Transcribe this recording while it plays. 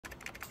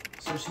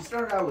So she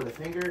started out with a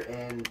finger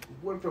and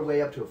worked her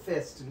way up to a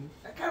fist, and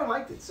I kind of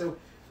liked it. So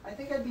I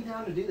think I'd be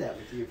down to do that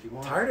with you if you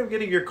want. Tired of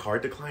getting your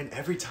card declined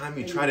every time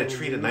you try to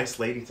treat a nice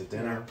lady to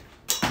dinner?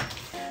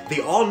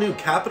 The all-new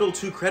Capital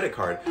 2 credit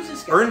card.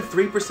 Earn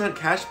 3%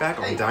 cash back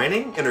on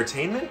dining,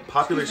 entertainment,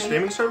 popular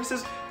streaming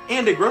services,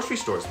 and at grocery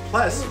stores,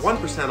 plus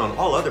 1% on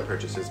all other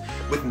purchases.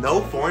 With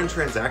no foreign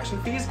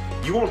transaction fees,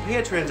 you won't pay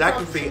a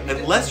transaction fee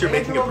unless you're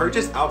making a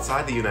purchase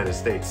outside the United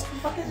States.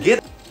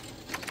 Get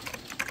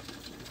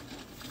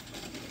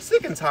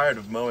sick and tired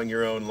of mowing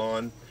your own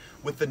lawn?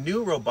 With the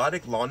new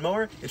robotic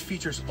lawnmower, it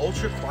features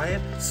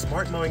ultra-quiet,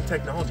 smart mowing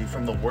technology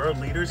from the world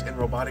leaders in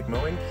robotic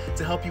mowing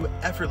to help you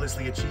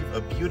effortlessly achieve a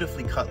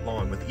beautifully cut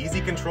lawn with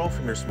easy control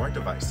from your smart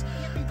device.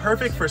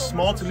 Perfect for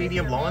small to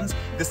medium lawns,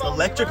 this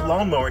electric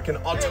lawnmower can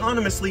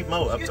autonomously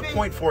mow up to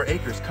 0.4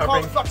 acres,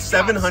 covering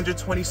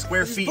 720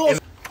 square feet.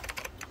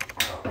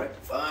 Alright,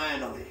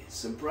 finally,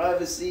 some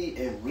privacy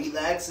and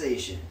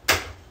relaxation.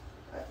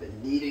 I've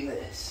been needing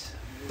this.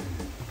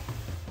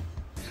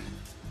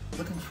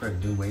 Looking for a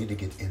new way to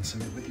get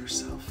intimate with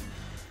yourself?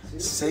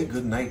 Say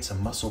goodnight to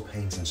muscle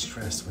pains and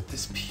stress with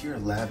this pure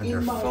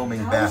lavender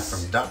foaming bath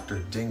from Dr.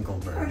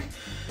 Dingleberg.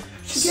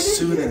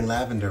 Soothing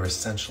lavender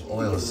essential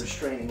oils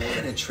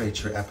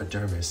penetrate your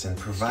epidermis and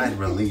provide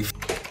relief.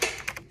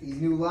 These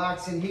new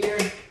locks in here.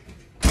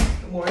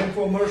 More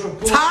infomercial.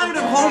 Tired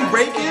of home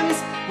break-ins?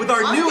 With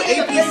our new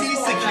APC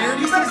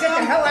security system, Get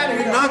the hell out of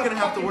here. you're not going to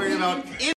have to worry about